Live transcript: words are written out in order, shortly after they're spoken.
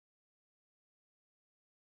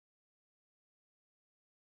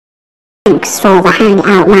Thanks for the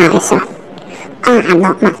hangout, Marissa. I'm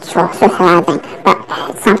not much for socializing,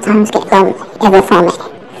 but sometimes get lonely, ever for me.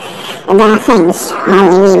 And there are things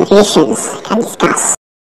only we musicians can discuss.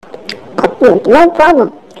 Oh, no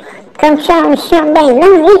problem. Come show Sunday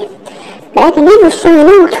night. But I can never sign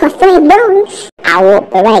out for $3. I will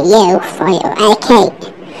berate you for your AK.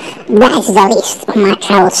 That is the least of my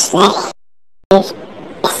troubles today. Is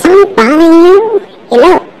something bothering you? You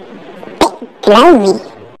look a bit gloomy.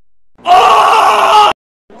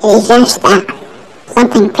 It's just that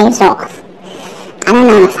something feels off. I don't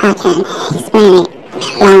know if I can explain it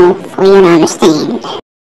well for you to understand.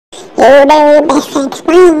 You do your best to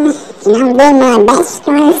explain, and I'll do my best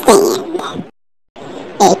to understand.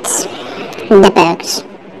 It's the birds.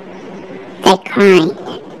 They're crying.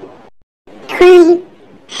 Crying?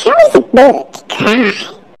 How is a bird to cry?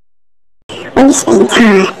 When you spend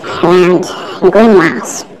time around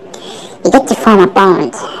greenwalls, you get to form a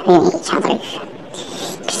bond with each other.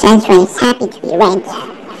 Sense when it's happy to be red,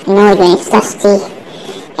 annoyed when it's dusty,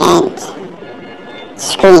 and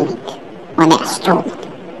screaming when they're stolen.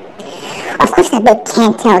 Of course, the bird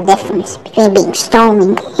can't tell the difference between being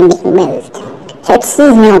stolen and being moved, so it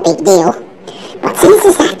seems no big deal. But since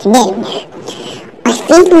this afternoon, I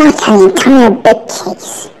feel like an entire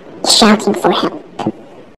bookcase is shouting for help.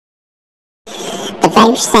 The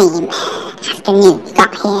very same afternoon you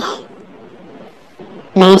got here.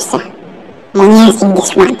 Marissa, I'm only asking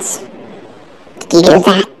this once. Did you do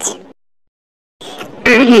that? I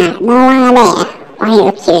have no idea what you're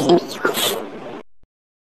accusing me of.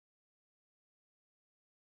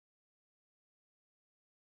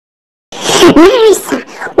 Marissa,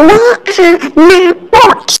 where are my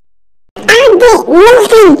books? I did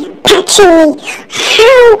nothing, Patchouli.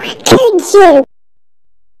 How could you?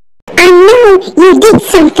 I know you did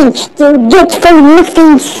something, you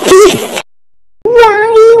good-for-nothing thief. What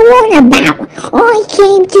are you on about? I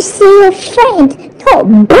came to see a friend, not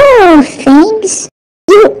borrow things.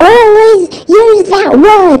 You always use that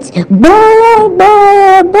word, borrow,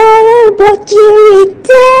 but you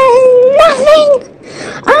return nothing.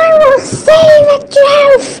 I will save a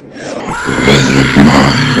drought. With my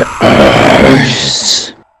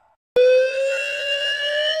eyes.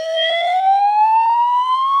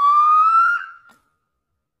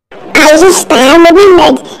 I just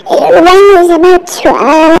remembered when I was about to,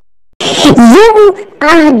 you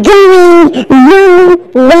are going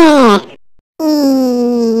nowhere.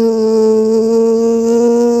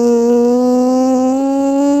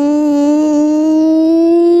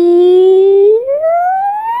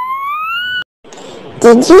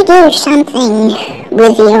 Did you do something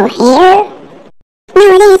with your hair? No,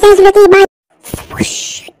 it is with my...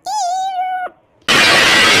 Whoosh.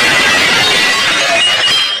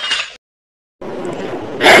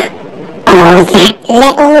 Oh, that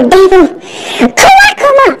little devil!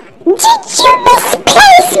 Kawakuma! Did you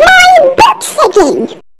misplace my books again?